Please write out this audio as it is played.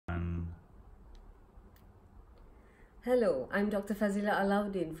Hello, I'm Dr. Fazilah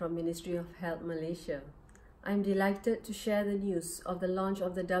Allaudin from Ministry of Health Malaysia. I'm delighted to share the news of the launch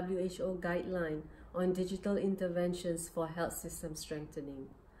of the WHO Guideline on digital interventions for health system strengthening.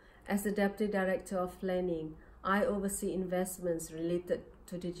 As the Deputy Director of Planning, I oversee investments related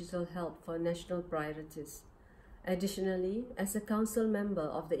to digital health for national priorities. Additionally, as a council member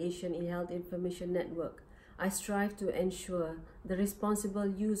of the Asian eHealth Information Network, I strive to ensure the responsible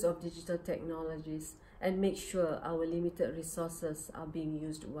use of digital technologies and make sure our limited resources are being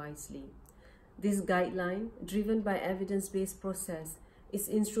used wisely. This guideline, driven by evidence-based process, is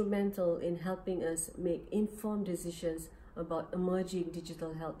instrumental in helping us make informed decisions about emerging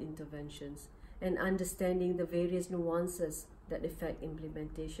digital health interventions and understanding the various nuances that affect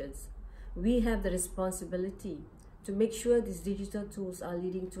implementations. We have the responsibility to make sure these digital tools are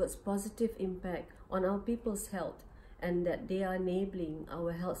leading towards positive impact on our people's health and that they are enabling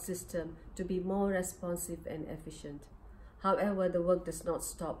our health system to be more responsive and efficient. However, the work does not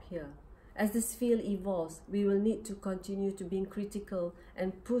stop here. As this field evolves, we will need to continue to be critical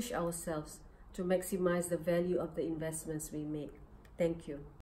and push ourselves to maximize the value of the investments we make. Thank you.